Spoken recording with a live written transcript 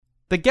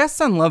The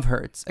guests on Love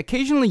Hurts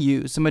occasionally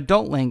use some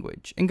adult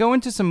language and go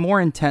into some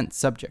more intense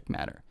subject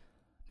matter.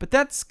 But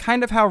that's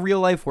kind of how real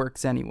life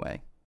works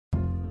anyway.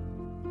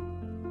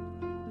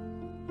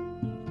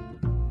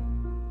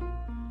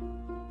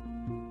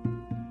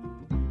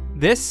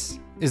 This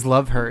is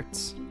Love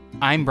Hurts.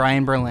 I'm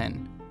Brian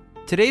Berlin.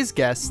 Today's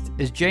guest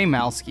is Jay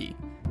Malski.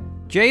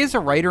 Jay is a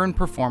writer and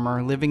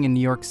performer living in New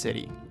York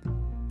City.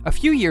 A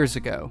few years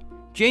ago,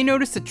 Jay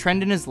noticed a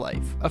trend in his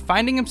life of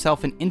finding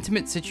himself in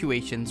intimate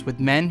situations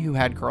with men who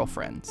had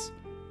girlfriends.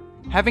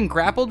 Having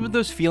grappled with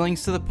those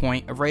feelings to the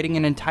point of writing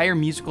an entire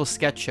musical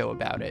sketch show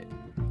about it,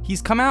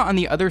 he's come out on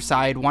the other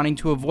side wanting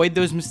to avoid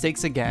those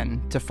mistakes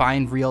again to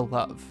find real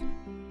love.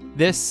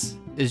 This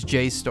is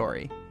Jay's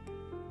story.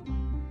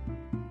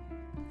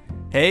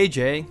 Hey,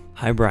 Jay.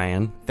 Hi,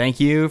 Brian.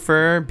 Thank you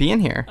for being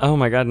here. Oh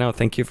my God, no,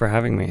 thank you for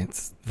having me.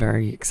 It's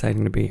very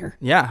exciting to be here.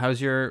 Yeah, how's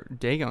your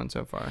day going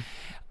so far?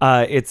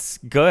 It's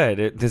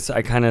good.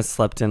 I kind of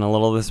slept in a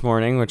little this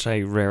morning, which I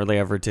rarely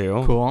ever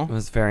do. Cool. It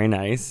was very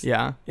nice.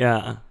 Yeah.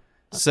 Yeah.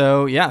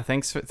 So yeah,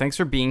 thanks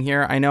for being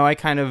here. I know I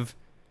kind of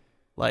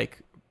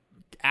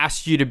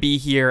asked you to be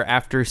here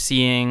after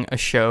seeing a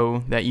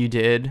show that you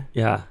did.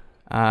 Yeah.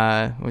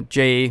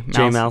 Jay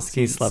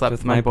Malski slept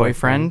with my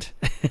boyfriend.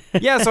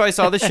 Yeah, so I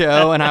saw the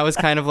show and I was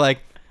kind of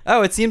like,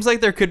 oh, it seems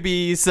like there could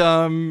be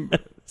some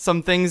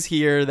things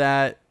here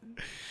that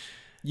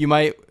you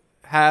might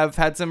have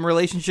had some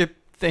relationship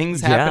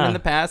things happen in the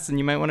past, and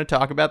you might want to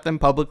talk about them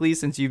publicly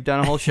since you've done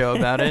a whole show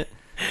about it.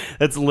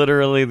 That's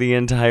literally the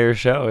entire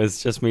show.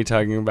 Is just me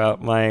talking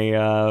about my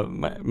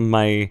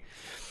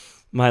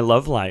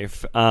love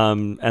life,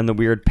 and the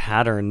weird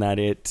pattern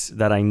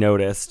that I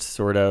noticed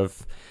sort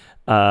of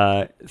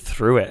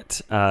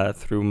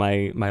through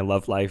my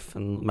love life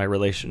and my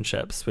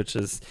relationships, which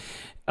is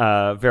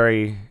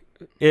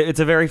it's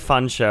a very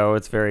fun show.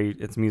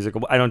 It's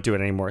musical. I don't do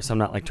it anymore, so I'm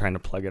not trying to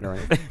plug it or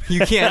anything.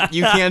 You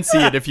can't see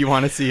it if you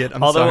want to see it.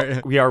 Although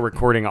sorry. We are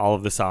recording all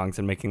of the songs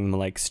and making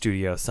them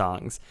studio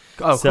songs.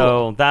 Oh,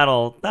 so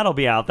cool. that'll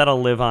be out. That'll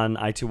live on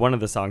iTunes. One of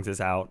the songs is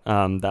out.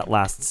 That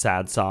last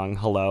sad song,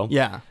 Hello.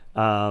 Yeah.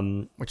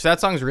 Which that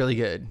song's really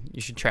good.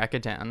 You should track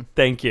it down.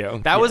 Thank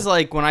you. That was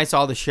when I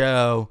saw the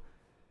show,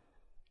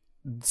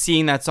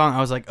 seeing that song, I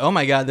was like, oh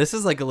my God, this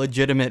is a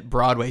legitimate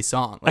Broadway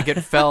song.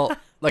 It felt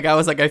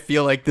I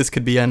feel like this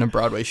could be on a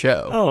Broadway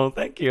show. Oh,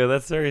 thank you.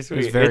 That's very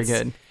sweet. It was very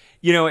good.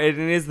 It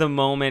is the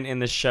moment in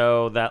the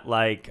show that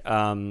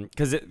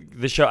because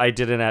the show I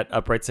did it at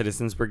Upright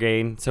Citizens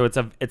Brigade, so it's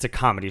a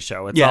comedy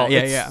show.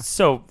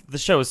 So the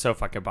show is so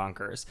fucking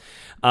bonkers,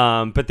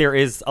 but there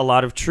is a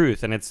lot of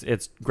truth, and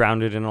it's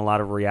grounded in a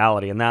lot of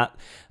reality. And that,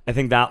 I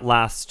think, that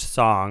last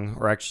song,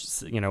 or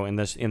actually, in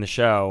the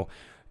show,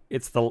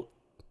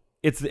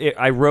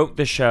 I wrote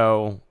the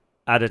show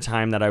at a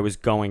time that I was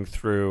going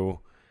through.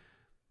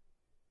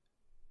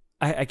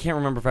 I can't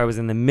remember if I was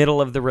in the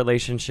middle of the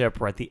relationship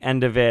or at the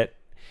end of it.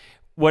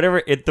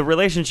 The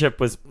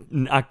relationship was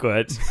not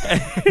good.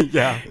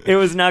 Yeah. It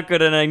was not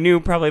good, and I knew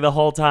probably the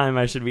whole time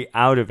I should be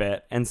out of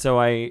it. And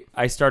so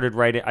I started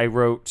writing. I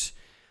wrote,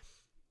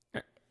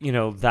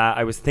 that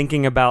I was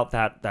thinking about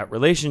that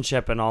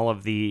relationship and all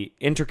of the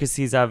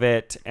intricacies of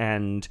it,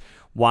 and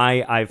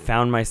why I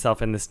found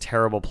myself in this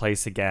terrible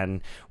place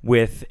again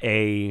with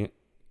a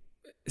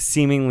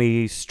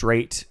seemingly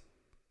straight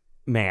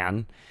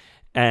man.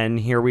 And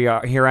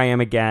here I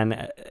am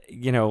again,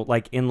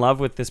 in love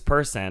with this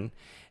person,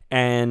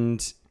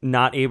 and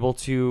not able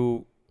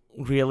to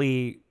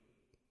really,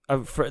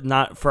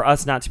 for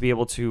us not to be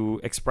able to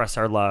express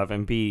our love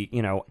and be,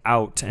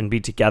 out and be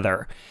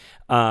together.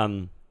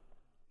 And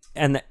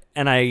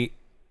I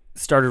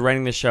started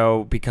writing the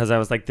show because I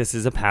was like, this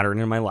is a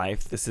pattern in my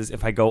life. This is,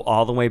 if I go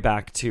all the way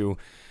back to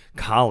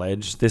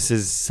college, this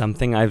is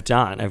something I've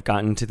done. I've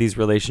gotten into these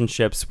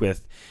relationships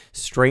with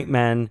straight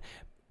men.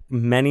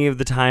 Many of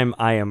the time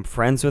I am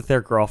friends with their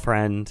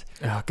girlfriend.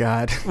 Oh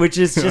God. Which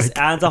is just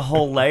adds a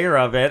whole layer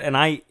of it. And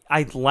I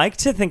like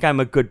to think I'm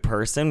a good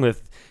person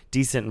with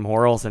decent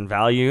morals and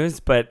values,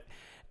 but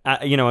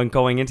and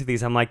going into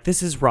these, I'm like,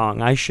 this is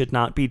wrong. I should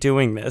not be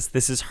doing this.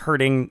 This is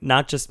hurting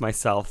not just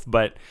myself,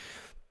 but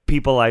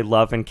people I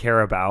love and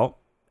care about.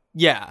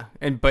 Yeah.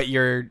 But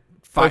you're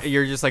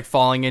just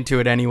falling into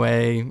it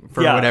anyway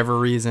for whatever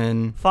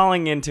reason.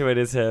 Falling into it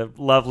is a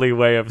lovely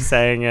way of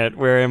saying it,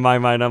 where in my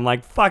mind I'm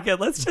like, fuck it,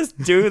 let's just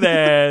do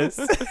this.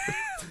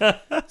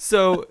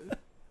 So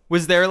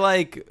was there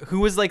who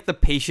was the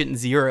patient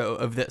zero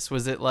of this?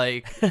 Was it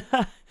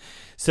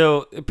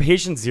So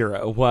patient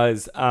zero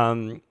was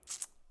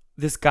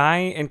this guy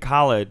in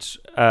college.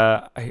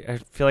 I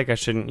feel like I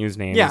shouldn't use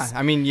names. Yeah,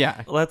 I mean,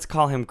 yeah. Let's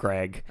call him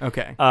Greg.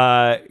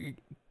 Okay.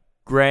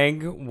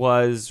 Greg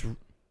was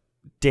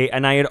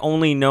and I had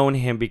only known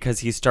him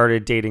because he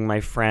started dating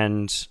my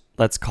friend.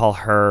 Let's call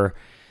her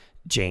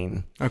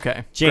Jane.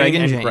 Okay. Jane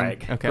and Jane.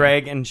 Greg. Okay.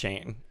 Greg and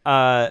Jane.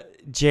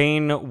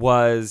 Jane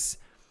was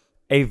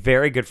a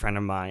very good friend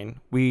of mine.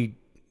 We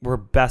were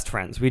best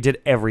friends. We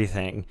did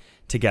everything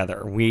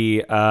together.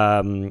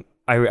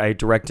 I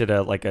directed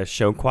a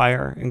show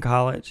choir in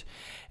college,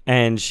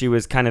 and she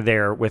was kind of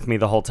there with me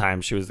the whole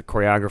time. She was the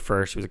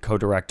choreographer. She was a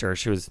co-director.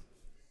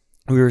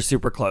 We were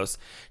super close.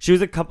 She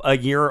was a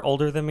year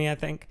older than me, I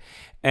think.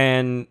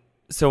 And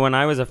so when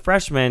I was a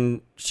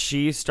freshman,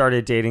 she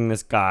started dating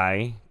this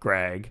guy,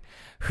 Greg,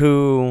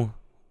 who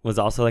was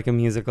also like a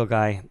musical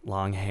guy,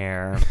 long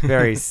hair,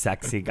 very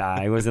sexy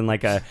guy. Was in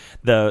like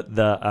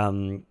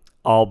the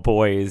all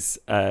boys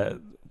a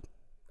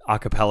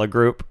cappella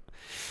group.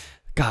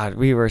 God,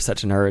 we were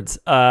such nerds.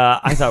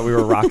 I thought we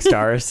were rock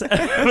stars. But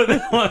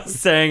then when I was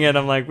saying it,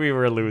 I'm like, we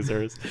were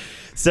losers.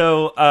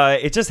 So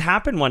it just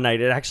happened one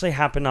night. It actually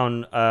happened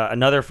on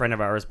another friend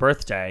of ours'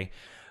 birthday.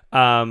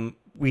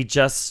 We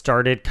just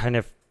started kind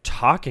of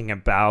talking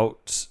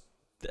about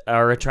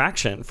our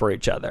attraction for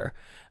each other.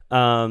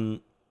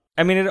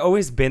 I mean, it had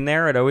always been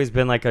there. It had always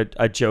been like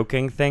a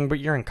joking thing, but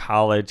you're in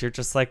college. You're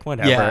just like,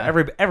 whatever.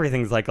 Yeah.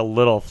 Everything's like a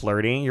little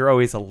flirty. You're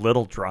always a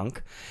little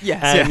drunk.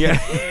 Yes.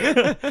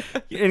 And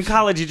in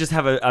college, you just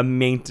have a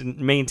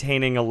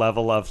maintaining a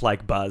level of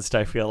like buzzed,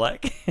 I feel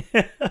like.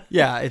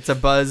 Yeah, it's a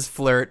buzz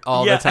flirt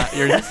all the time.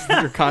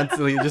 You're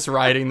constantly just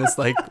riding this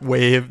like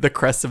wave, the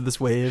crest of this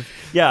wave.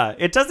 Yeah,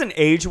 it doesn't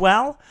age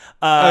well.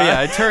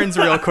 It turns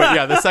real quick.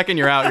 Yeah, the second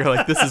you're out, you're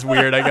like, this is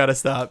weird. I gotta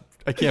stop.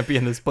 I can't be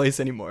in this place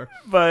anymore.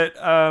 But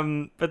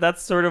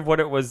that's sort of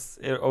what it was.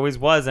 It always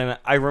was. And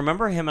I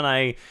remember him and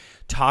I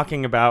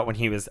talking about when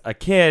he was a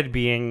kid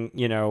being,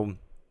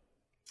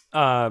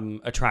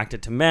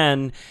 attracted to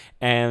men.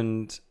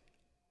 And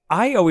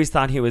I always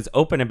thought he was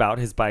open about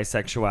his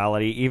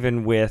bisexuality,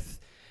 even with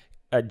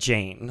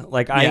Jane.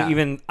 Like I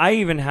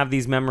even have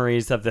these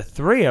memories of the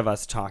three of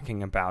us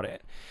talking about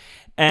it.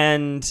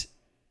 And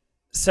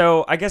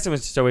so I guess it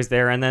was just always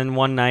there. And then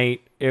one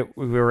night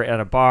we were at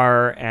a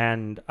bar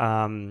and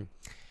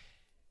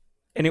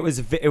it was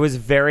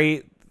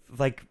very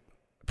like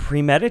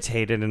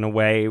premeditated in a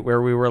way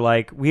where we were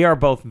like, we are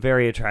both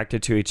very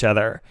attracted to each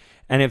other.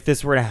 And if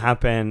this were to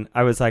happen,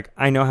 I was like,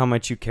 I know how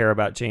much you care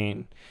about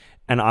Jane.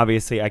 And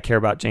obviously I care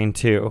about Jane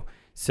too.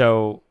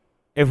 So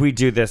if we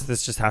do this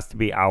just has to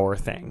be our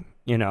thing,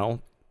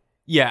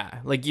 Yeah,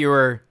 like you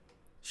were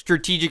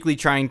strategically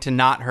trying to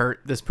not hurt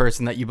this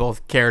person that you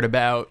both cared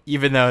about,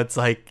 even though it's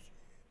like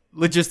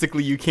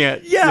logistically you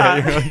can't.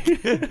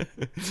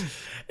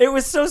 It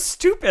was so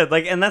stupid.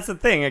 Like, and that's the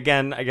thing.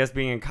 Again, I guess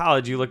being in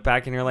college, you look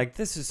back and you're like,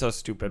 this is so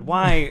stupid.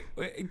 Why?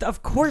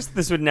 Of course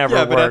this would never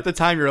work. But at the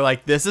time you're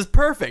like, this is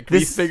perfect.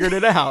 We figured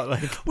it out.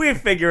 Like, we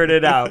figured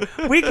it out.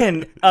 We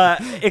can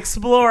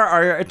explore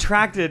our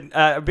attraction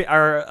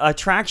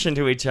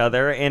to each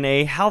other in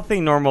a healthy,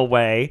 normal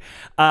way,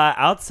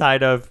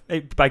 outside of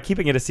by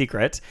keeping it a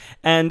secret.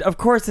 And of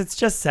course, it's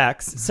just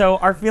sex, so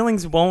our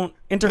feelings won't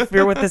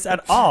interfere with this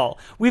at all.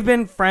 We've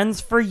been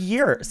friends for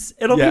years.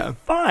 It'll be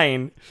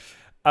fine.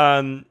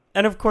 And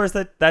of course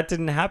that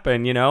didn't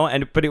happen,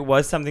 but it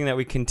was something that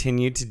we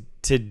continued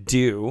to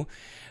do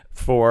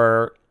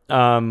for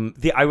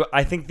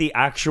I think the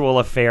actual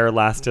affair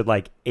lasted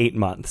like 8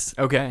 months.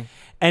 Okay.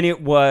 And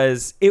it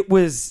was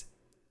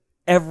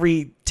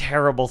every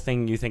terrible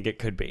thing you think it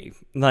could be.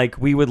 Like,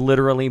 we would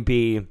literally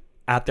be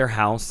at their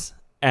house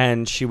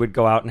and she would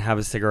go out and have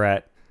a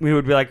cigarette. We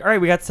would be like, all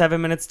right, we got 7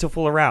 minutes to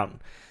fool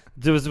around.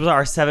 This was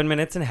our 7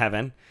 minutes in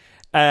heaven.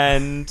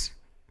 And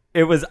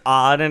it was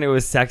odd and it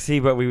was sexy,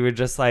 but we would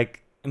just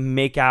like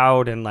make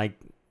out and like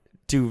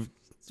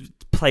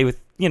play with,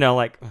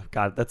 like, oh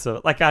God, that's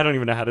I don't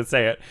even know how to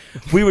say it.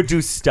 We would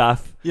do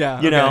stuff.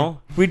 Yeah.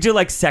 We'd do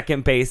like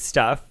second base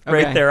stuff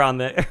right there on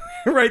the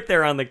right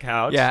there on the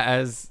couch. Yeah,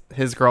 as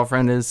his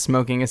girlfriend is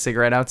smoking a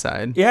cigarette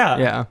outside. Yeah.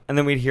 Yeah. And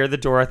then we'd hear the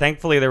door.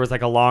 Thankfully there was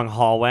like a long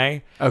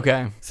hallway.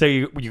 Okay. So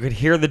you could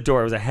hear the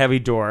door. It was a heavy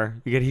door.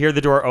 You could hear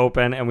the door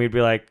open and we'd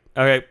be like,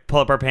 okay, pull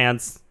up our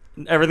pants.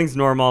 Everything's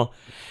normal.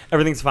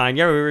 Everything's fine.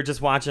 Yeah, we were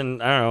just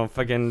watching, I don't know,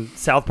 fucking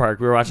South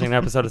Park. We were watching an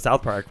episode of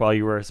South Park while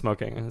you were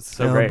smoking. It was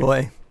so great. Oh,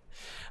 boy.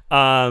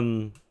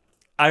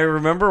 I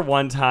remember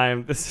one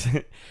time, this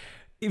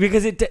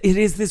because it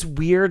is this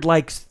weird,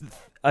 like,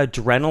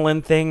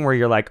 adrenaline thing where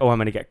you're like, oh, I'm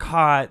going to get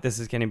caught. This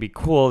is going to be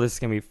cool. This is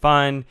going to be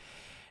fun.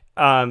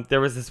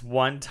 There was this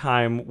one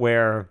time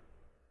where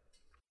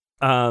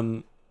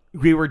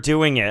we were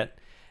doing it,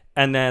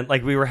 and then,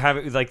 like, we were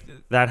having, like,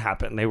 that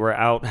happened. They were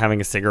out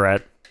having a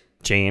cigarette,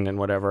 Jane and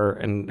whatever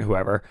and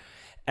whoever,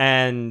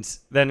 and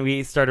then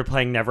we started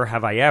playing Never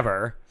Have I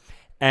Ever,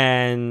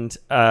 and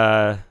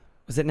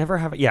was it Never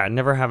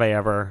Have I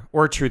Ever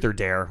or Truth or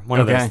Dare, one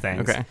of those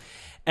things. Okay.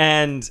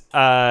 And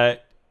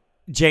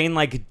Jane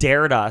like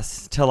dared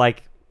us to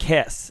like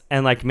kiss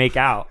and like make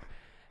out,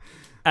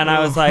 and I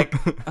was like,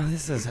 oh,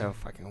 this is so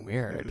fucking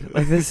weird.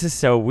 Like, this is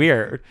so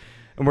weird.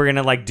 And we're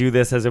gonna like do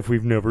this as if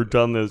we've never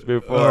done this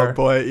before. Oh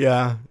boy,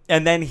 yeah.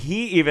 And then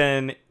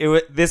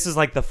this is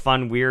like the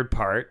fun weird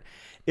part,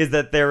 is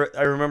that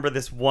I remember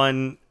this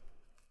one,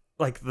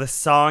 like, the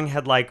song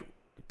had like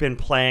been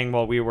playing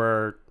while we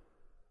were,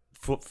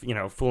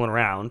 fooling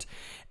around,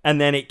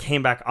 and then it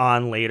came back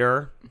on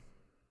later,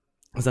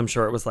 because I'm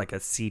sure it was like a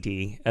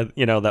CD,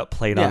 that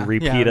played Yeah, on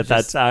repeat yeah, at that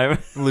just time.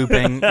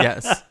 Looping,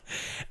 yes.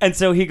 And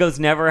so he goes,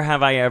 never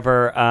have I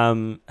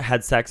ever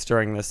had sex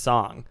during this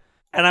song.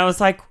 And I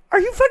was like, are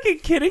you fucking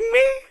kidding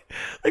me?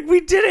 Like, we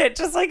did it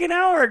just like an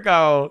hour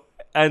ago.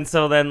 And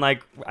so then,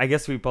 like, I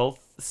guess we both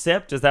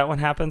sipped. Is that what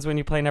happens when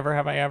you play Never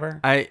Have I Ever?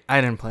 I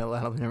didn't play a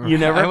lot of Never. You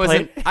never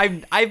played?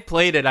 I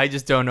played it. I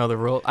just don't know the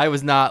rule. I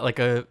was not like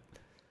a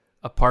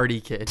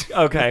party kid.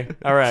 Okay.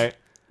 All right.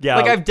 Yeah.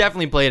 Like, I've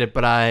definitely played it,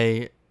 but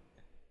I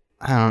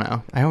don't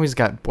know. I always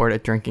got bored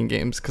at drinking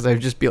games because I'd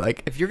just be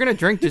like, if you're going to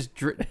drink, just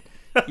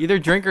either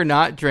drink or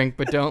not drink,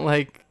 but don't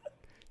like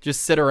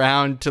just sit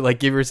around to like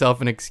give yourself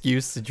an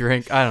excuse to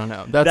drink. I don't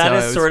know. That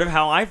is sort of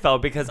how I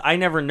felt because I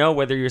never know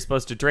whether you're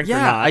supposed to drink or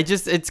not.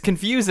 It's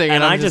confusing.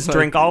 And I I'm just like,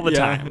 drink all the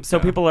yeah, time. So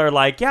people are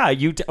like, yeah,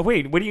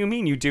 wait, what do you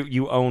mean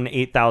you own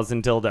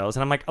 8,000 dildos?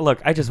 And I'm like, look,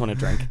 I just want to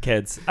drink,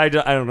 kids. I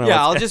don't know.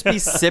 Yeah, I'll just be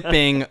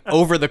sipping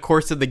over the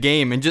course of the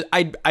game and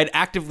I'd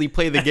actively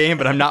play the game,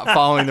 but I'm not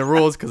following the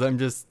rules because I'm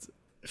just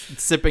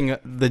sipping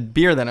the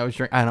beer that I was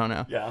drinking. I don't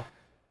know. Yeah.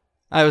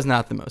 I was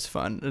not the most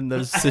fun in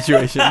those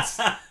situations.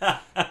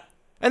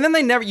 And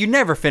then you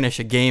never finish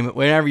a game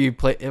whenever you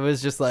play. It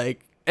was just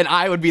like, and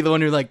I would be the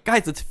one who like,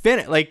 guys, let's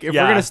finish. Like, if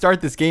we're going to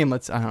start this game, I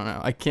don't know.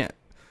 I can't,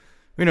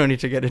 we don't need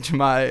to get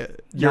into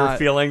your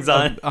feelings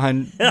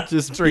on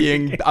just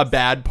being a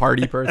bad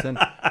party person.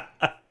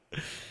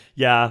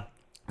 Yeah.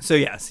 So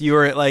yes, you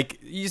were like,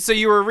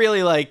 you were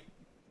really like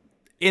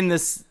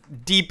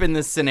deep in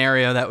this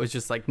scenario that was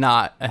just like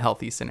not a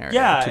healthy scenario.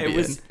 Yeah,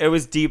 it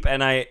was deep.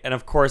 And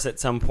of course at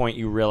some point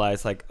you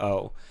realize like,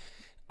 oh,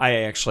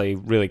 I actually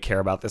really care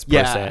about this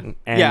person.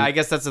 Yeah. Yeah, I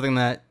guess that's the thing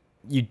that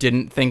you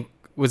didn't think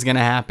was going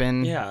to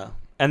happen. Yeah.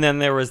 And then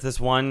there was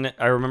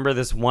I remember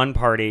this one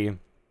party.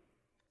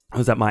 I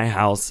was at my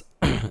house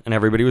and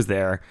everybody was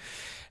there.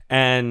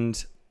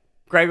 And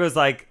Greg was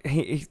like,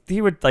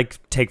 he would like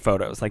take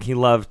photos. Like he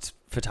loved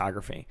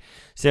photography.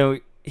 So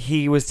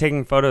he was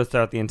taking photos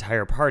throughout the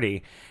entire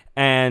party.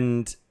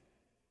 And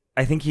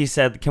I think he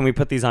said, can we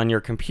put these on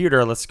your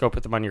computer? Let's go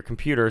put them on your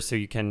computer so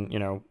you can,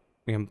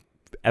 we can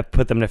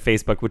put them to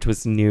Facebook, which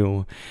was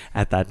new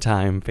at that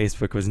time.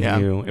 Facebook was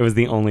new. It was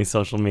the only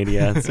social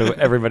media. So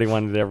everybody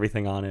wanted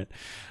everything on it.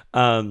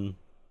 And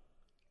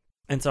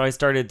so I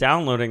started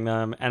downloading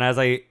them. And as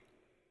I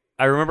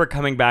remember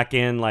coming back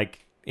in,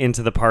 like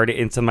into the party,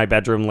 into my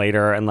bedroom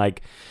later and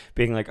like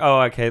being like,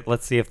 oh, okay,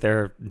 let's see if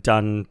they're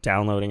done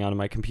downloading onto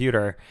my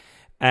computer.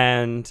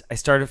 And I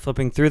started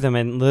flipping through them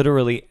and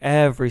literally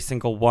every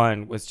single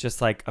one was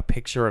just like a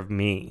picture of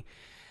me.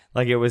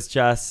 Like it was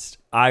just,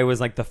 I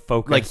was like the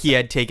focus. Like he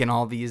had taken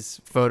all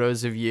these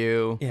photos of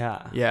you.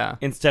 Yeah. Yeah.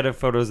 Instead of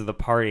photos of the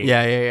party.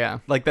 Yeah.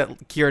 Like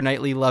that Keira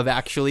Knightley Love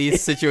Actually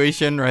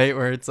situation, right?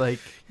 Where it's like.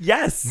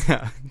 Yes.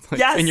 Yeah. Like,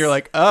 yes. And you're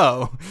like,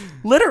 oh.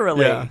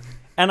 Literally. Yeah.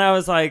 And I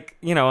was like,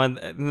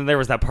 and there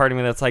was that part of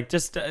me that's like,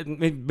 just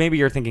maybe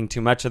you're thinking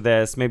too much of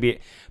this.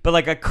 Maybe. But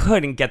like I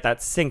couldn't get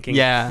that sinking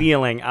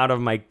feeling out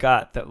of my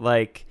gut that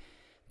like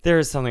there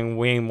is something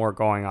way more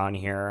going on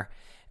here.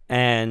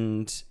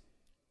 And.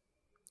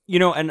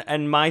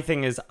 And my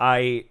thing is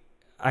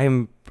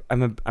I'm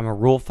a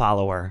rule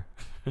follower.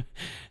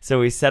 So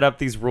we set up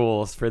these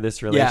rules for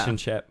this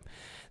relationship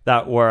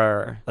that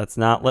were, let's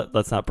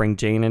not bring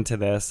Jane into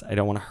this. I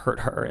don't want to hurt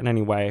her in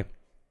any way.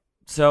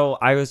 So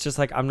I was just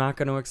like, I'm not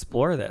going to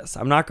explore this.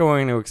 I'm not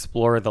going to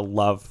explore the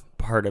love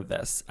part of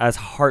this, as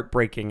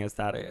heartbreaking as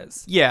that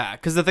is. Yeah,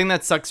 because the thing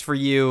that sucks for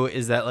you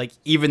is that like,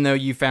 even though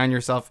you found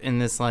yourself in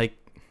this like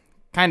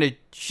kind of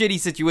shitty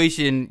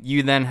situation,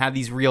 you then had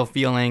these real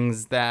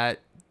feelings that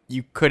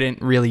you couldn't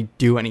really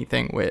do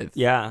anything with.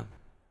 Yeah.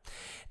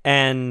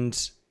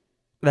 And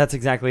that's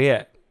exactly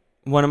it.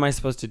 What am I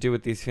supposed to do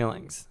with these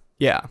feelings?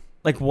 Yeah.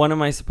 Like, what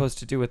am I supposed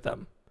to do with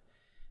them?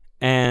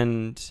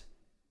 And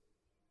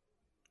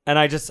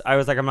I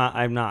was like,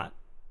 I'm not.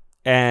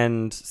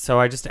 And so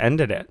I just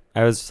ended it.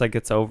 I was just like,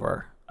 it's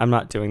over. I'm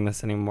not doing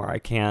this anymore. I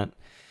can't,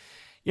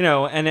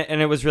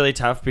 and it was really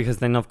tough because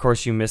then of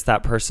course you miss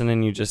that person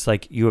and you just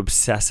like, you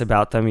obsess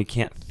about them. You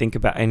can't think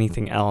about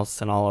anything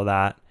else and all of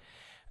that.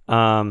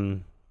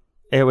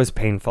 It was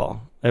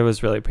painful. It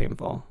was really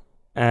painful.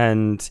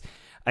 And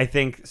I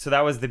think, so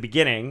that was the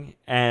beginning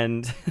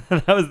and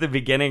that was the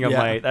beginning of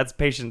that's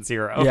patient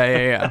zero.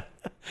 Yeah.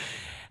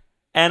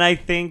 And I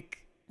think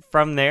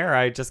from there,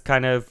 I just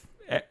kind of,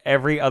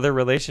 every other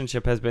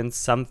relationship has been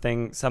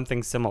something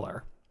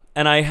similar.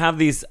 And I have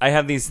these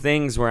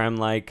things where I'm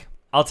like,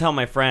 I'll tell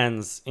my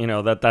friends,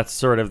 that's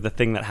sort of the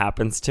thing that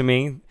happens to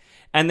me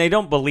and they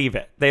don't believe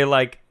it. They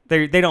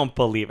don't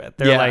believe it.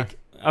 They're like,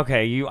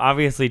 okay, you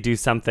obviously do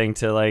something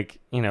to like,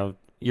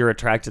 you're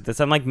attracted to this.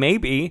 I'm like,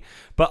 maybe,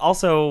 but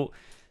also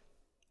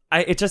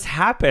it just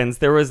happens.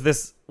 There was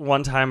this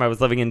one time I was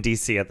living in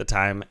DC at the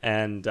time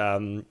and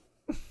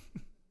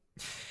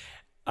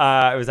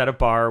I was at a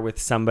bar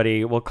with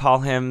somebody, we'll call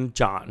him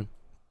John.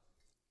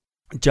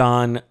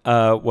 John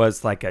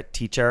was like a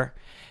teacher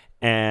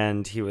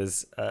and he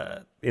was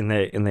in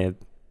the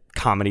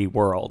comedy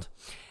world.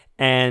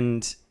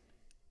 And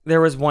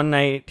there was one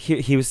night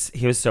he was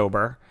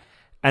sober.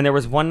 And there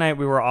was one night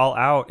we were all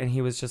out and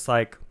he was just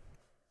like,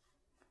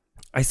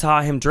 I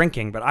saw him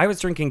drinking, but I was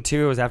drinking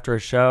too. It was after a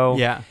show.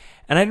 Yeah.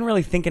 And I didn't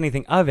really think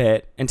anything of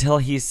it until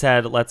he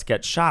said, let's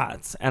get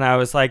shots. And I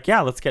was like,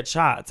 yeah, let's get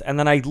shots. And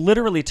then I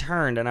literally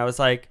turned and I was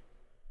like,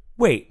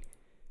 wait,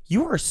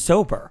 you are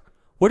sober.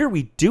 What are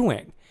we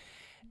doing?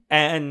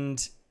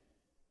 And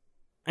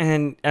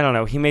I don't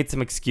know. He made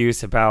some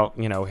excuse about,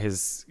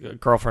 his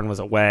girlfriend was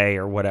away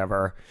or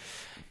whatever.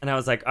 And I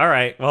was like, all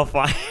right, well,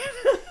 fine.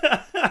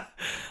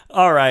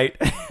 All right.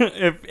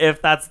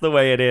 if that's the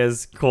way it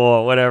is,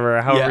 cool,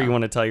 whatever. However you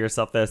want to tell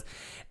yourself this.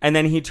 And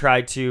then he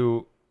tried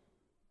to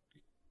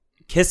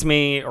kiss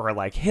me or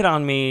like hit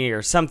on me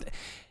or something.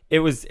 It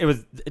was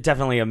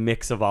definitely a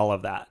mix of all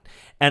of that.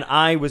 And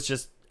I was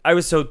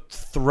so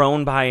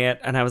thrown by it.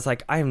 And I was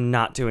like, I am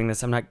not doing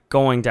this. I'm not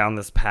going down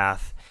this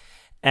path.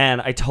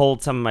 And I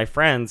told some of my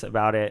friends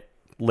about it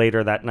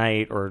later that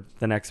night or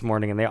the next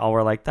morning. And they all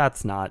were like,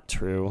 that's not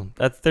true.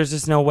 There's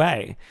just no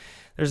way.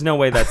 There's no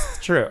way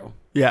that's true.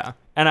 Yeah.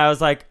 And I was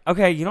like,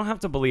 okay, you don't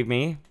have to believe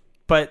me,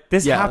 but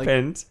this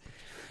happened.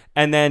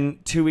 And then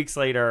 2 weeks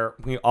later,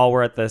 we all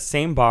were at the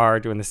same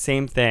bar doing the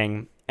same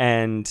thing.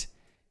 And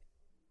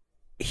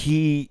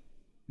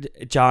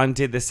John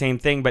did the same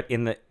thing, but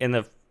in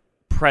the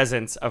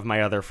presence of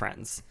my other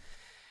friends.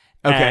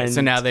 Okay, And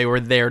so now they were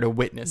there to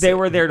witness it. they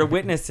were there to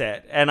witness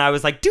it. And I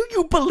was like, do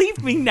you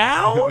believe me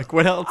now? Like,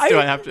 what else do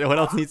I have to, what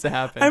else needs to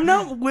happen? I'm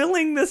not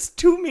willing this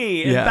to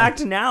me. In Yeah.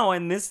 fact, now,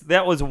 and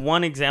that was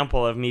one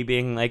example of me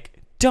being like,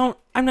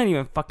 I'm not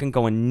even fucking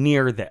going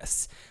near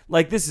this.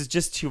 Like, this is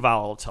just too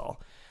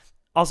volatile.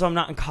 Also, I'm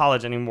not in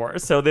college anymore,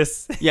 so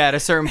this... Yeah, at a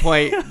certain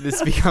point,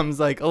 this becomes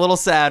like a little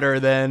sadder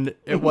than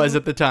it was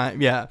at the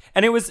time. Yeah.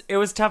 And it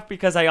was tough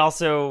because I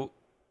also,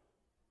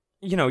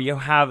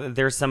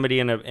 there's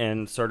somebody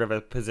in sort of a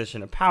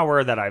position of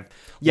power that I've...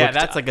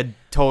 That's like a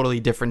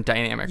totally different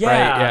dynamic, right?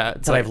 Yeah.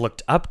 That I've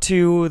looked up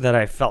to, that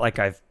I felt like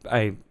I've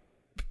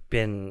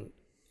been...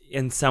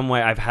 in some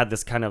way, I've had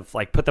this kind of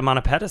like put them on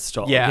a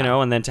pedestal,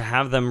 and then to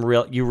have them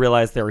you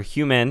realize they're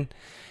human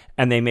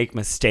and they make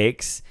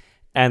mistakes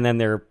and then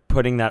they're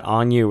putting that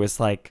on you is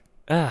like,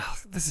 ugh,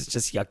 this is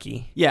just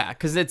yucky. Yeah,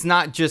 because it's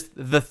not just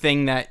the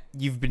thing that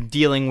you've been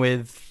dealing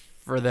with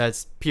for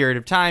this period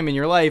of time in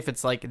your life.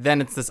 It's like,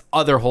 then it's this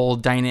other whole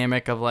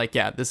dynamic of like,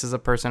 this is a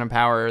person of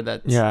power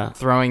that's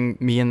throwing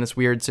me in this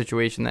weird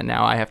situation that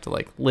now I have to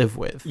like live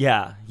with.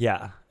 Yeah,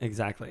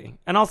 exactly.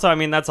 And also, I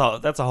mean, that's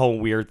a whole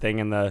weird thing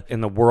in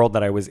the world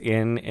that I was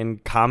in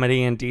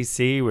comedy in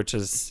DC, which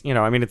is,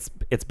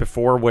 it's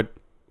before what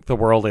the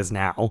world is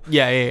now.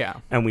 Yeah.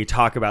 And we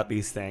talk about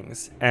these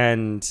things.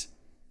 And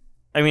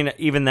I mean,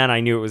 even then I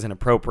knew it was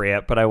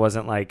inappropriate, but I was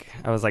like,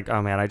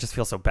 oh man, I just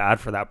feel so bad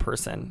for that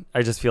person.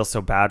 I just feel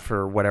so bad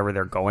for whatever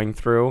they're going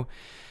through,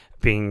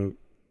 being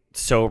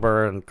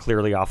sober and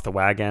clearly off the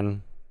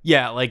wagon.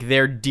 Yeah, like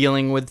they're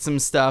dealing with some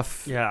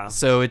stuff. Yeah.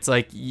 So it's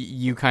like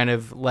you kind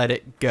of let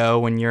it go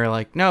when you're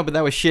like, no, but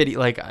that was shitty.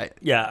 Like,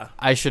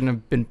 I shouldn't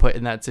have been put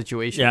in that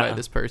situation by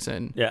this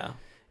person. Yeah.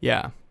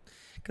 Yeah.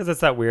 Because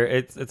it's that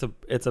weird.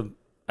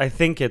 I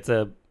think it's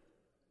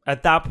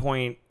at that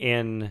point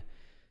in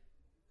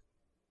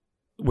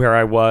where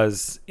I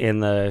was in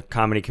the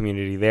comedy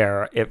community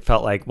there, it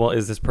felt like, well,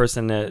 is this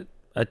person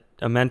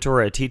a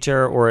mentor, a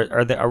teacher, or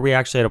are we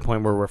actually at a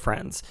point where we're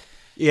friends?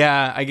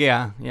 Yeah.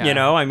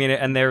 I mean,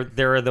 and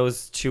there are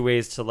those two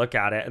ways to look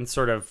at it, and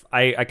sort of,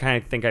 I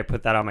kind of think I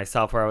put that on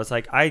myself, where I was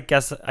like, I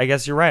guess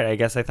you're right. I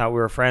guess I thought we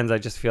were friends. I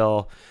just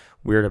feel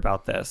weird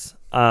about this.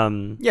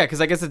 Because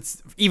I guess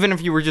it's, even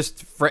if you were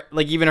just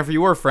even if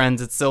you were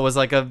friends, it still was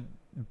like a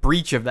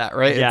breach of that,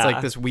 right? Yeah. It's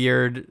like this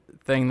weird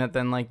thing that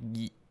then like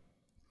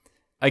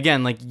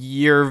again, like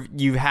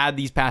you've had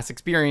these past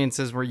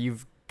experiences where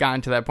you've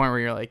gotten to that point where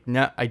you're like,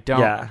 no, I don't.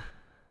 Yeah.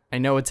 I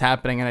know what's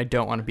happening and I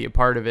don't want to be a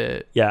part of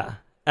it. Yeah.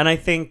 And I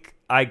think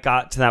I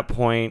got to that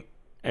point.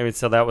 I mean,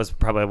 so that was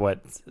probably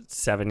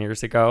 7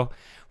 years ago,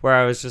 where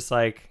I was just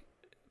like,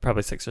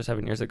 probably 6 or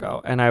 7 years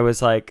ago. And I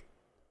was like,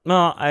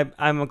 no,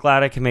 I'm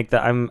glad I can make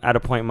that. I'm at a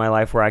point in my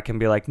life where I can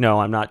be like, no,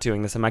 I'm not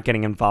doing this. I'm not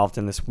getting involved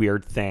in this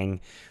weird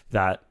thing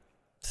that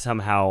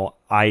somehow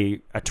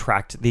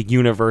the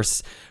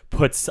universe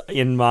puts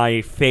in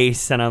my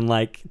face, and I'm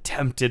like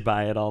tempted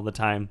by it all the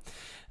time.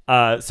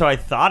 So I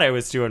thought I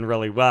was doing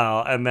really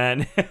well. And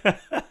then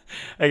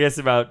I guess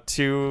about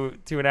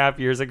 2.5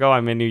 years ago,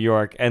 I'm in New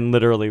York, and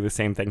literally the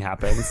same thing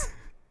happens.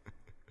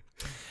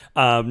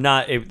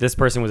 This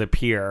person was a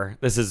peer.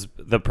 This is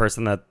the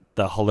person that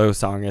the Hello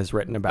song is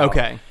written about.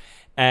 Okay.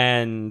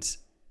 And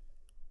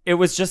it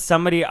was just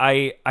somebody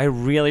I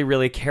really,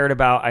 really cared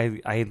about.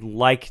 I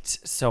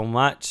liked so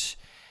much.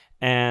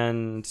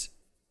 And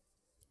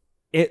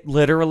it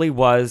literally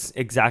was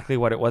exactly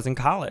what it was in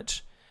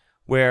college,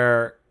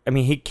 where, I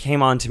mean, he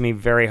came on to me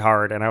very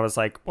hard, and I was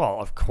like, well,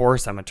 of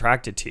course I'm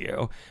attracted to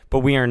you, but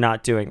we are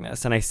not doing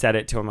this. And I said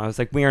it to him. I was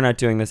like, we are not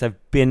doing this.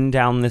 I've been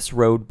down this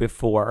road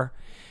before.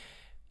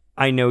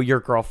 I know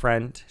your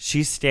girlfriend.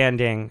 She's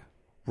standing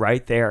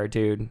right there,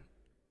 dude.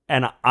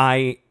 And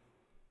I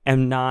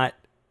am not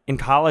in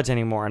college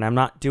anymore, and I'm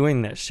not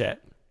doing this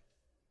shit.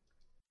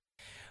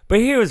 But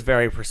he was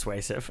very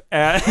persuasive.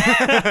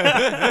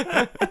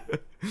 And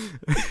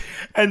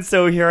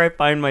so here I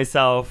find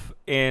myself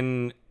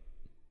in...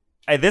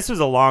 this was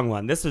a long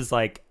one. This was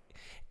like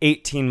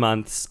 18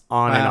 months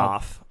on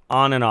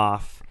and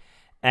off.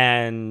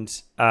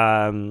 And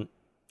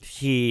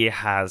he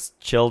has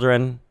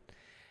children.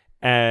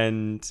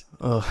 And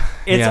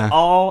it's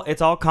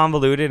all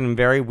convoluted and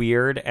very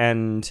weird.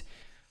 And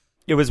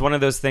it was one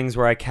of those things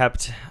where I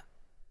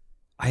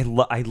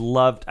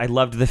loved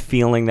the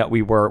feeling that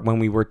we were when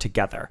we were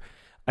together.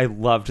 I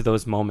loved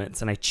those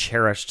moments and I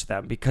cherished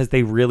them because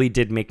they really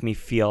did make me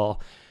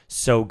feel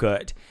so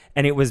good.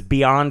 And it was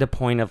beyond a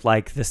point of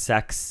like the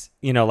sex,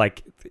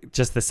 like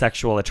just the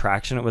sexual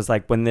attraction. It was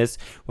like when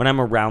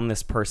I'm around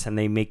this person,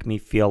 they make me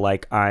feel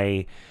like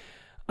I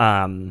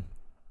am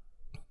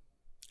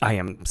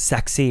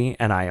sexy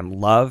and I am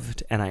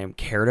loved and I am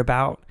cared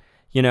about,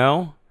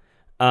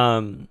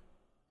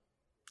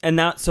 and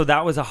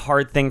that was a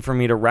hard thing for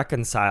me to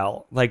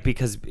reconcile, like,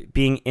 because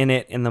being in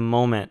it in the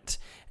moment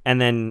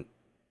and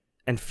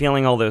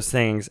feeling all those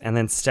things and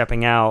then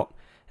stepping out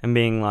and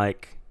being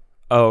like,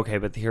 oh, okay,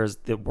 but here's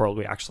the world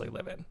we actually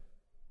live in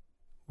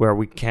where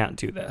we can't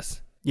do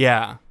this.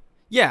 Yeah.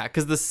 Yeah,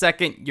 because the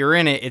second you're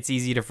in it, it's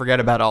easy to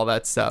forget about all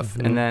that stuff.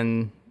 Mm-hmm. And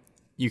then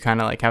you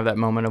kind of like have that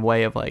moment of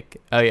way of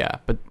like, oh yeah,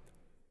 but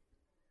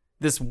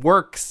this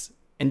works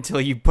until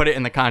you put it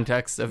in the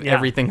context of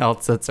everything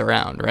else that's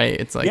around, right?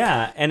 It's like...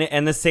 Yeah,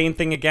 and the same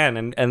thing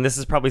again, and this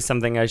is probably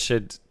something I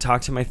should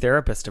talk to my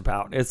therapist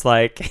about. It's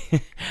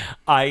like,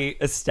 I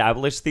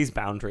established these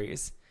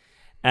boundaries,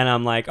 and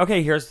I'm like,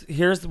 okay,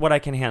 here's what I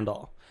can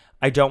handle.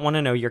 I don't want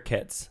to know your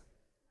kids.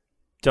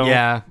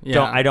 I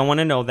don't want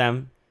to know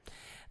them.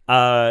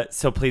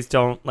 So please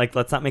don't, like,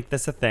 let's not make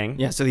this a thing.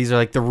 Yeah, so these are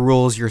like the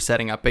rules you're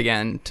setting up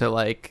again to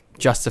like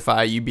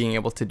justify you being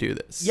able to do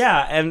this.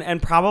 Yeah,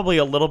 and probably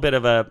a little bit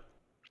of a...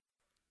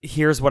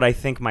 here's what I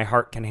think my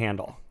heart can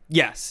handle.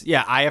 Yes.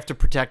 Yeah. I have to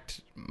protect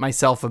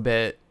myself a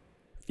bit.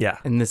 Yeah.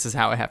 And this is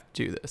how I have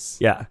to do this.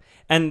 Yeah.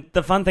 And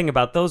the fun thing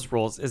about those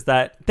rules is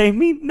that they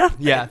mean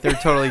nothing. Yeah. They're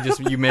totally just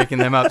you making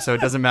them up. So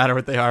it doesn't matter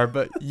what they are,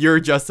 but you're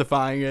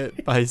justifying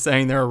it by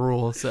saying they're a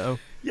rule. So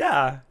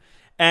yeah.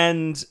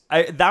 And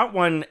that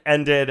one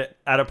ended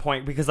at a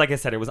point because, like I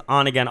said, it was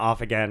on again,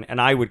 off again.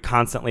 And I would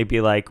constantly be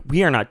like,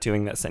 we are not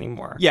doing this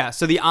anymore. Yeah.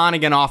 So the on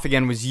again, off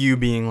again was you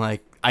being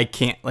like, I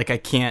can't.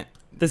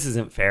 This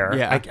isn't fair.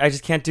 Yeah. I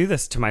just can't do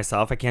this to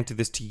myself. I can't do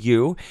this to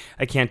you.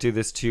 I can't do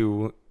this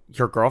to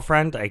your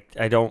girlfriend. I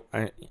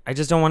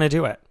just don't want to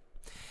do it.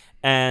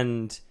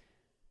 And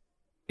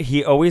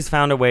he always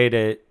found a way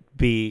to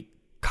be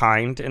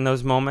kind in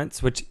those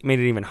moments, which made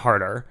it even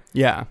harder.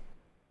 Yeah.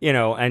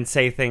 And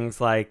say things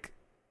like,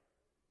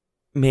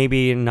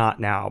 maybe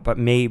not now, but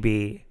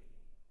maybe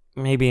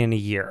in a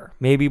year,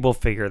 maybe we'll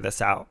figure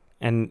this out.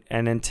 And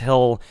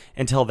until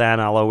then,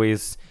 I'll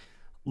always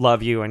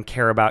love you and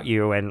care about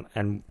you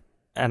and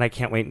I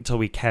can't wait until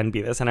we can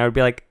be this. And I would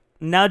be like,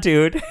 no,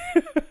 dude.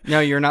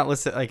 No, you're not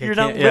listening. Like, you're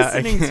not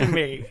listening to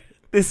me.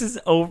 This is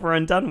over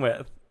and done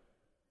with.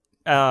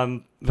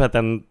 But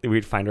then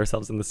we'd find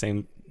ourselves in the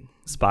same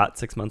spot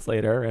 6 months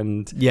later.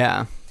 And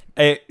yeah,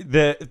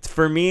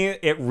 for me,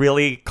 it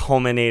really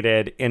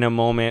culminated in a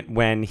moment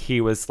when he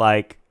was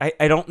like,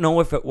 I don't know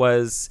if it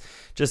was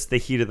just the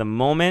heat of the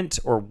moment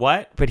or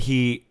what, but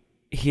he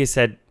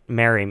said,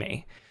 marry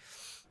me.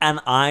 And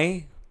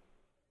I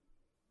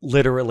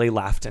literally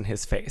laughed in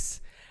his face.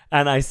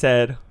 And I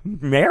said,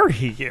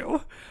 marry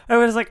you? I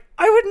was like,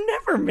 I would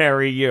never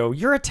marry you.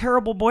 You're a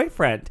terrible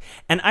boyfriend.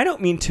 And I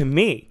don't mean to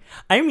me.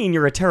 I mean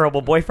you're a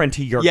terrible boyfriend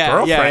to your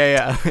girlfriend.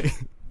 Yeah.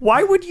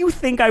 Why would you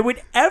think I would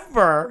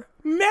ever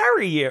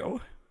marry you?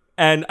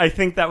 And I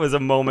think that was a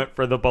moment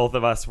for the both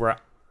of us where,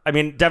 I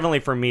mean, definitely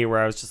for me, where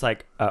I was just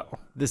like, oh.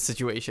 This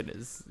situation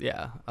is,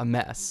 a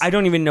mess. I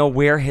don't even know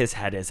where his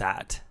head is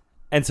at.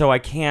 And so I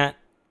can't.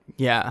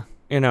 Yeah.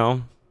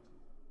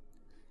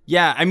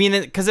 Yeah, I mean,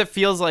 because it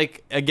feels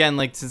like, again,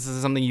 like, since this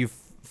is something you've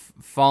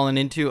fallen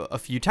into a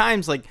few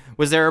times, like,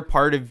 was there a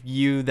part of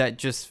you that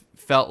just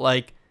felt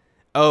like,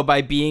 oh,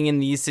 by being in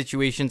these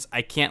situations,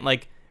 I can't,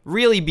 like,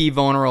 really be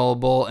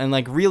vulnerable and,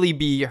 like, really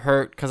be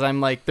hurt because I'm,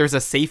 like, there's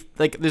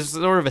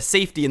sort of a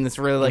safety in this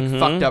really, like,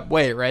 fucked up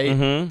way, right?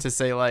 Mm-hmm. To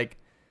say, like,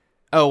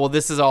 oh, well,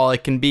 this is all I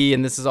can be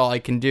and this is all I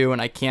can do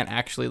and I can't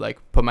actually, like,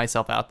 put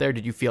myself out there.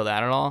 Did you feel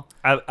that at all?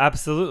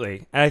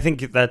 Absolutely. And I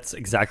think that's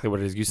exactly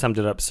what it is. You summed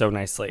it up so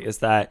nicely, is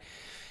that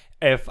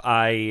if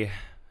I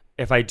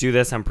do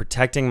this, I'm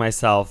protecting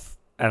myself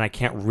and I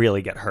can't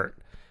really get hurt.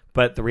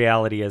 But the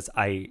reality is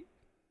I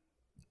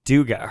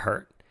do get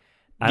hurt.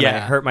 And I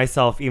hurt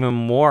myself even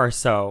more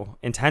so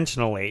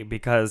intentionally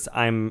because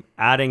I'm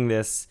adding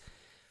this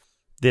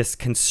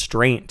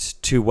constraint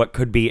to what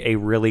could be a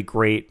really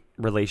great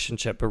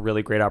relationship, a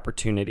really great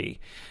opportunity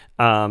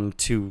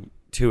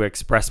to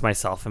express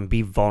myself and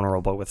be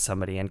vulnerable with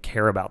somebody and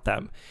care about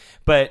them.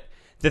 But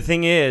the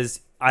thing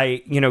is,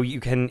 you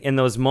can, in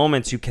those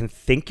moments, you can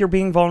think you're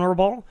being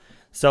vulnerable.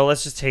 So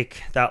let's just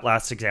take that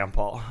last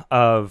example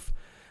of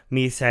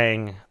me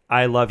saying,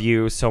 I love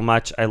you so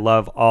much. I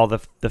love all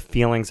the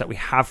feelings that we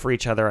have for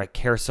each other. I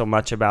care so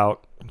much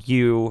about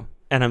you.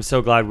 And I'm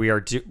so glad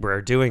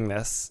we're doing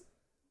this.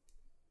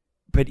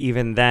 But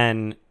even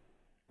then,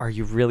 are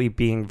you really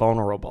being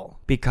vulnerable?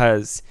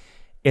 Because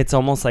it's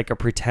almost like a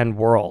pretend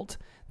world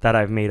that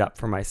I've made up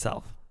for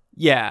myself.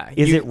 Yeah.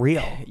 Is it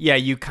real? Yeah,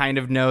 you kind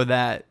of know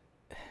that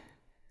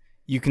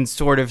you can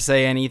sort of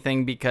say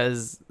anything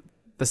because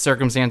the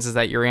circumstances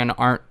that you're in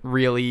aren't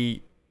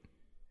really...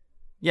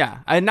 Yeah,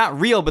 not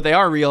real, but they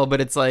are real, but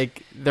it's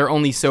like they're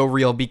only so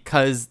real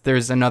because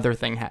there's another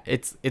thing.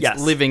 It's Yes.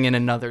 living in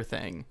another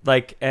thing.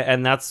 Like,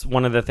 and that's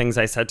one of the things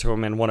I said to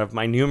him in one of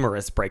my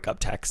numerous breakup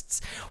texts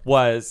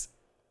was,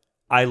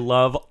 I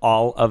love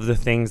all of the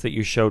things that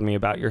you showed me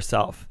about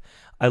yourself.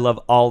 I love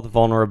all the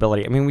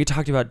vulnerability. I mean, we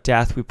talked about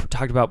death. We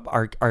talked about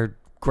our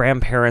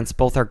grandparents,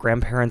 both our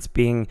grandparents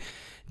being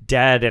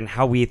dead and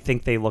how we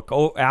think they look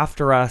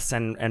after us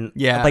and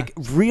Yeah. like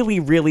really,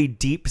 really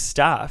deep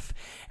stuff.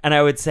 And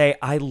I would say,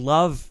 I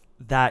love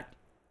that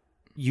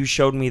you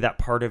showed me that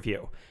part of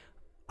you.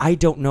 I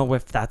don't know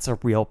if that's a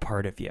real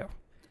part of you.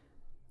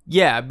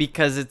 Yeah,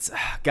 because it's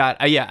God.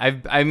 Yeah,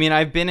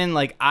 I've been in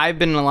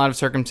a lot of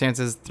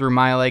circumstances through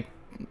my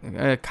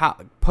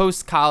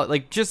post college,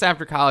 like just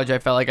after college. I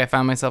felt like I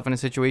found myself in a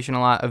situation a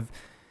lot of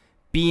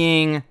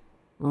being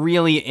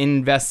really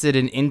invested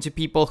and into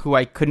people who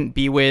I couldn't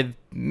be with,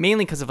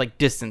 mainly because of like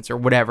distance or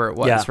whatever it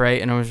was, Yeah. right?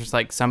 And it was just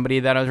like somebody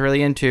that I was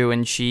really into,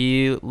 and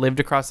she lived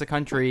across the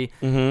country.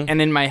 Mm-hmm.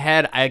 And in my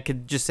head, I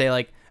could just say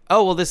like,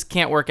 oh, well, this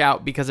can't work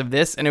out because of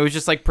this. And it was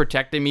just like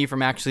protecting me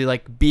from actually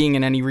like being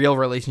in any real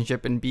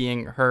relationship and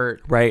being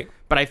hurt. Right.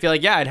 But I feel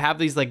like, yeah, I'd have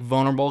these like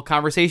vulnerable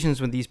conversations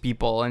with these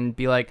people and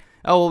be like,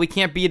 oh, well, we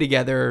can't be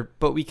together,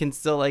 but we can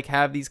still like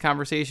have these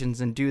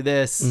conversations and do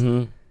this.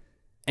 Mm-hmm.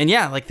 And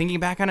yeah, like thinking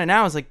back on it now,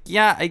 I was like,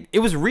 yeah, it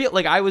was real.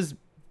 Like I was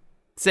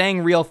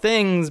saying real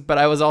things, but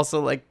I was also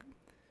like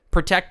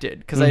protected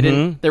because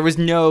there was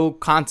no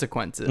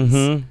consequences.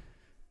 Mm-hmm.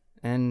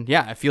 And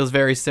yeah, it feels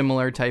very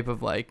similar type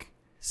of like.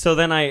 So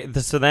then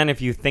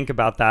if you think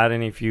about that,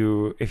 and if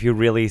you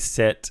really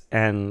sit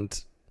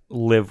and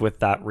live with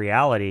that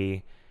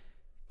reality,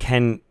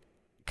 can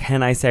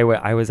I say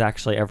I was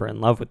actually ever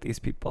in love with these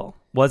people?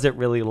 Was it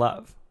really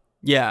love?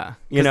 Yeah.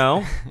 You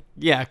know?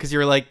 Yeah, because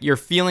you're like, your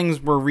feelings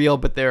were real,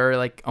 but they're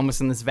like almost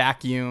in this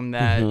vacuum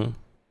that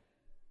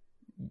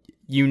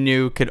you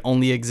knew could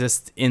only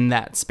exist in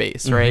that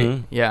space, right?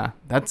 Mm-hmm. Yeah.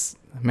 That's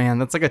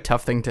like a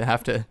tough thing to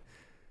have to.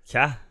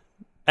 Yeah.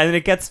 And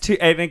it gets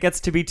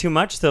to be too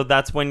much. So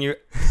that's when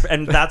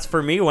that's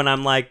for me when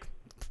I'm like,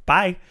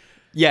 bye.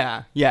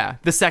 Yeah. Yeah.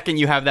 The second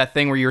you have that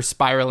thing where you're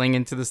spiraling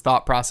into this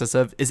thought process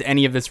of, is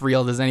any of this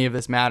real? Does any of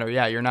this matter?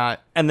 Yeah, you're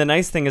not. And the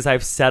nice thing is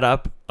I've set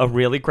up a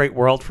really great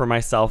world for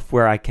myself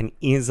where I can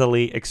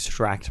easily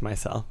extract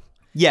myself.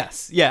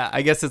 Yes. Yeah.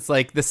 I guess it's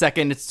like the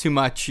second it's too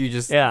much, you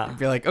just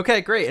be like,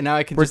 okay, great. And now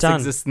I can We're just done.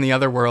 exist in the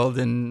other world.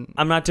 And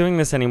I'm not doing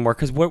this anymore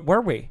because what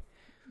were we?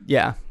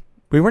 Yeah.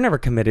 We were never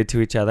committed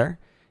to each other.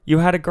 You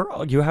had a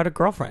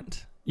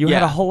girlfriend. You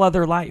had a whole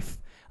other life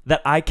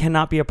that I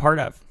cannot be a part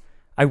of.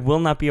 I will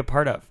not be a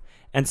part of.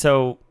 And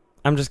so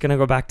I'm just going to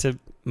go back to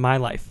my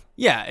life.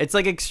 Yeah, it's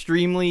like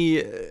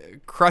extremely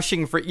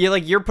crushing for you.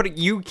 Like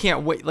you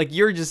can't wait. Like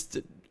you're just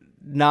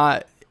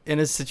not in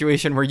a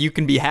situation where you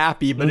can be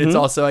happy, but it's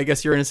also, I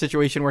guess you're in a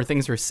situation where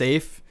things are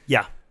safe.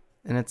 Yeah.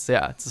 And it's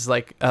just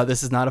like,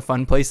 this is not a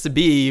fun place to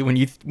be when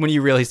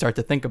you really start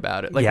to think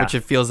about it. Like, which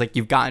it feels like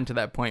you've gotten to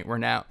that point where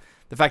now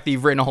the fact that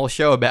you've written a whole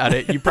show about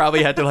it, you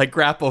probably had to like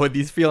grapple with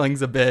these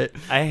feelings a bit.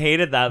 I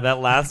hated that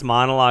last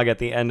monologue at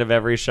the end of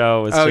every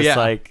show was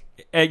like,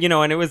 and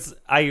it was,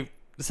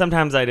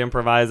 sometimes I'd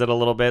improvise it a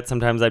little bit.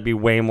 Sometimes I'd be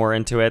way more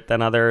into it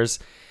than others.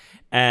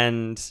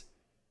 And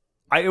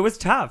it was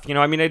tough.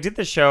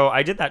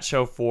 I did that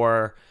show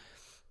for,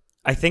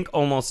 I think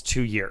almost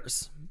 2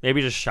 years,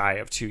 maybe just shy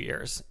of 2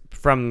 years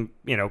from,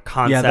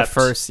 concept.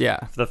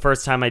 The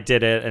first time I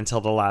did it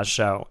until the last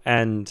show.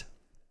 And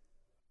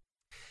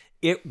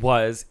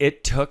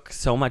it took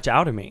so much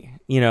out of me,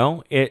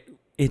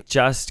 it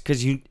just,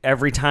 because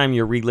every time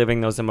you're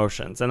reliving those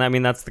emotions.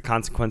 And that's the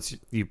consequence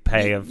you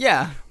pay of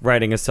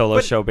writing a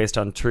solo show based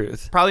on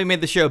truth. Probably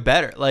made the show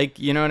better. Like,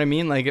 you know what I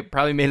mean? Like it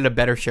probably made it a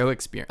better show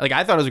experience. Like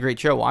I thought it was a great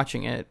show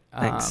watching it.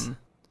 Thanks.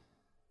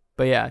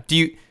 But yeah, do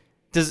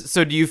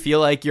you feel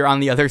like you're on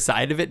the other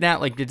side of it now?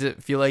 Like, did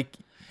it feel like...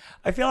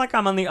 I feel like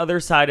I'm on the other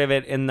side of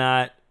it in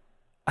that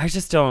I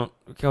just don't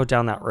go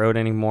down that road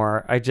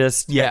anymore. I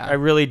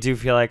really do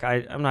feel like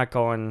I'm not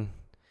going...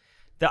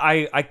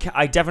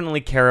 I definitely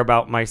care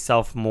about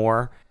myself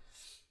more,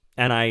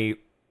 and I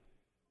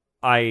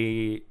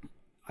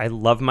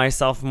love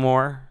myself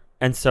more,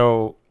 and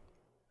so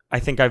I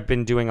think I've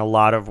been doing a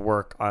lot of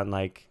work on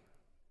like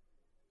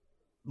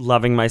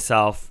loving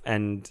myself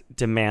and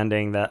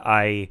demanding that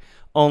I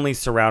only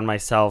surround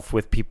myself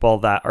with people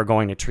that are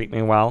going to treat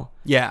me well.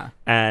 Yeah.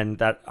 And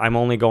that I'm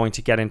only going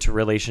to get into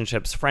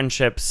relationships,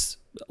 friendships,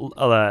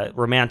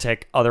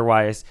 romantic,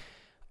 otherwise,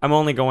 I'm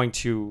only going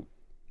to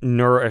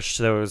nourish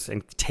those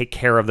and take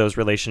care of those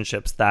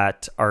relationships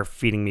that are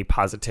feeding me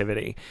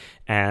positivity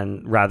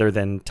and rather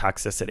than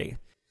toxicity.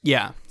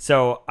 Yeah.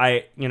 So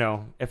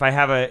if I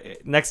have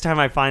next time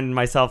I find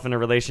myself in a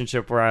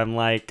relationship where I'm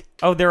like,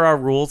 oh, there are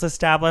rules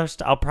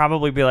established, I'll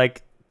probably be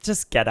like,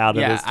 just get out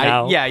of this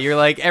now. You're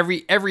like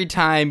every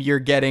time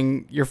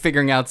you're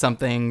figuring out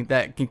something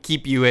that can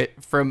keep you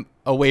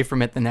away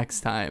from it the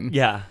next time.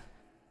 Yeah.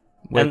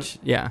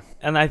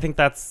 And I think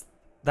that's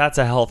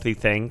a healthy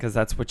thing, because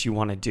that's what you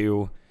want to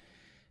do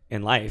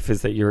in life,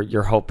 is that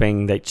you're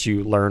hoping that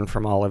you learn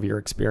from all of your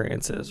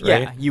experiences,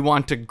 right? Yeah, you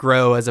want to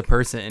grow as a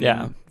person.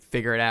 Yeah. And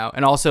figure it out.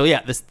 And also,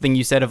 this thing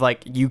you said of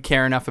like, you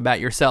care enough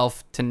about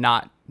yourself to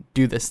not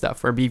do this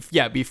stuff, where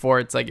before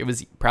it's like, it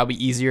was probably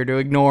easier to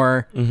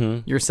ignore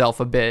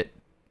yourself a bit.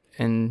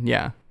 And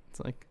it's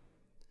like,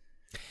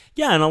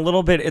 and a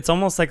little bit, it's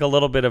almost like a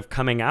little bit of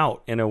coming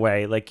out in a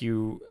way. Like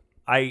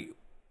I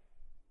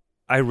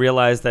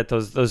realized that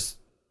those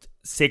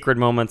sacred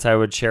moments I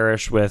would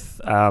cherish with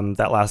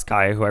that last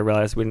guy who I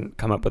realized we didn't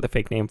come up with a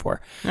fake name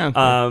for.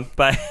 Okay.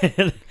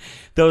 But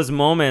those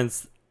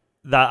moments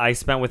that I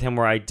spent with him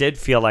where I did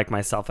feel like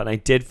myself and I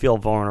did feel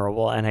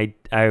vulnerable, and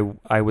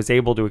I was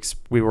able to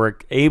we were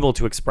able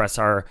to express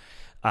our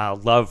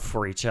love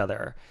for each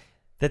other,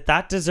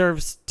 that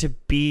deserves to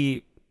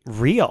be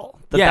real,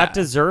 that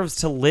deserves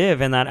to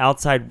live in that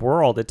outside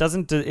world. It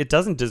doesn't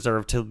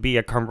deserve to be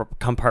a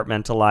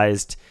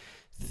compartmentalized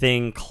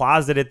thing,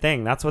 closeted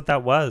thing. That's what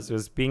that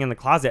was being in the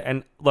closet.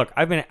 And look,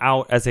 I've been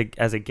out as a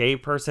gay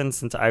person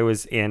since I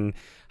was in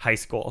high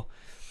school.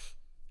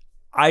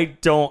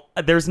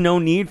 There's no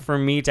need for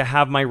me to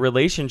have my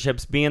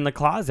relationships be in the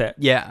closet.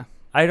 Yeah.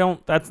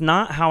 That's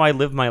not how I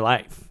live my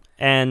life.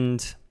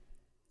 And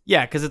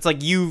because it's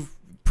like, you've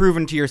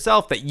proven to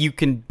yourself that you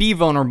can be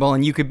vulnerable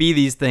and you could be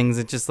these things.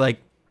 It's just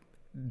like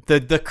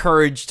the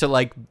courage to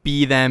like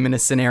be them in a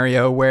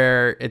scenario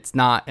where it's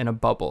not in a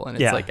bubble and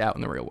it's like out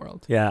in the real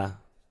world. Yeah.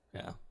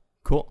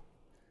 Cool.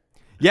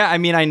 Yeah, I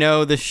mean, I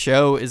know the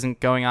show isn't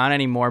going on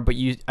anymore, but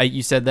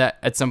you said that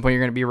at some point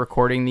you're going to be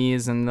recording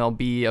these and they'll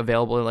be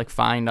available to like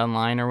find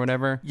online or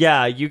whatever.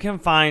 Yeah, you can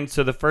find.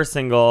 So the first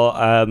single,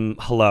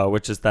 "Hello,"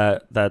 which is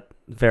that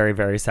very,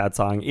 very sad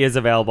song, is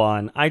available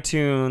on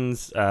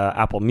iTunes,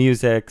 Apple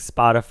Music,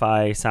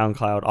 Spotify,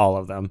 SoundCloud, all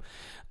of them.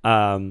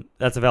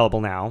 That's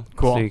available now.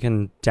 Cool. So you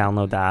can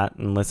download that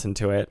and listen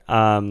to it.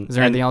 Is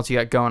there anything else you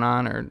got going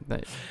on, or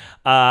that?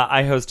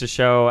 I host a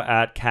show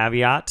at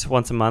Caveat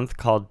once a month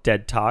called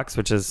Dead Talks,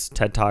 which is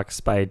TED Talks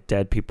by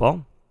dead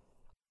people.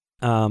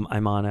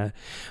 I'm on a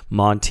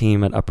mod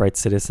team at Upright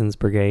Citizens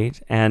Brigade.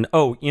 And,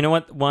 you know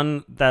what?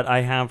 One that I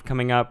have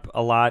coming up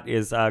a lot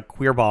is a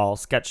Queer Ball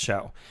sketch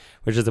show,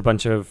 which is a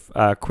bunch of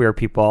queer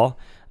people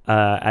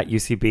at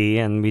UCB.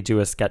 And we do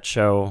a sketch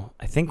show,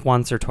 I think,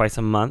 once or twice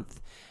a month.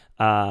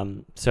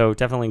 So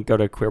definitely go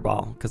to Queer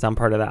Ball, because I'm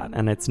part of that,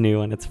 and it's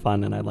new and it's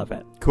fun and I love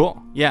it. Cool.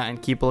 Yeah,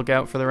 and keep a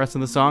lookout for the rest of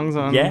the songs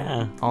on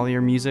all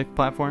your music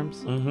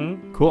platforms.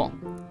 Mm-hmm. Cool.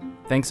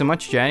 Thanks so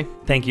much, Jay.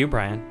 Thank you,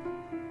 Brian.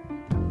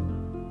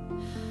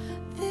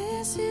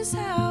 This is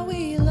how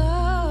we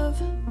love.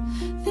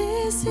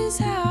 This is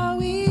how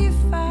we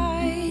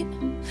fight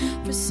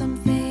for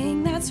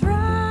something that's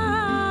right.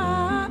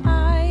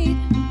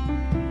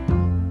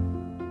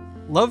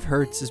 Love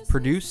Hurts is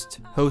produced,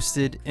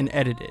 hosted, and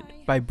edited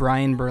by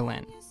Brian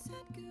Berlin.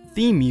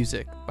 Theme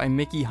music by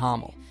Mickey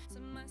Hommel.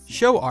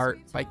 Show art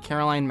by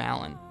Caroline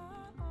Mallon.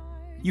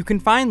 You can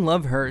find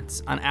Love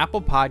Hurts on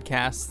Apple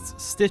Podcasts,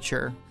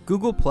 Stitcher,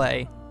 Google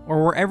Play,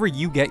 or wherever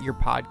you get your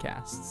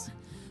podcasts.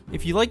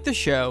 If you like the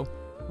show,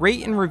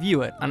 rate and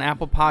review it on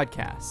Apple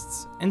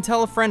Podcasts, and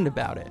tell a friend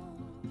about it.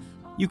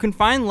 You can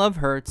find Love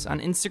Hurts on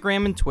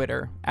Instagram and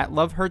Twitter at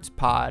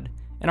LoveHurtsPod,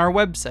 and our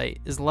website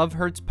is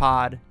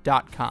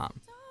lovehurtspod.com.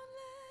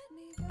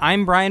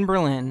 I'm Brian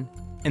Berlin,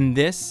 and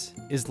this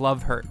is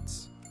Love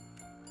Hurts.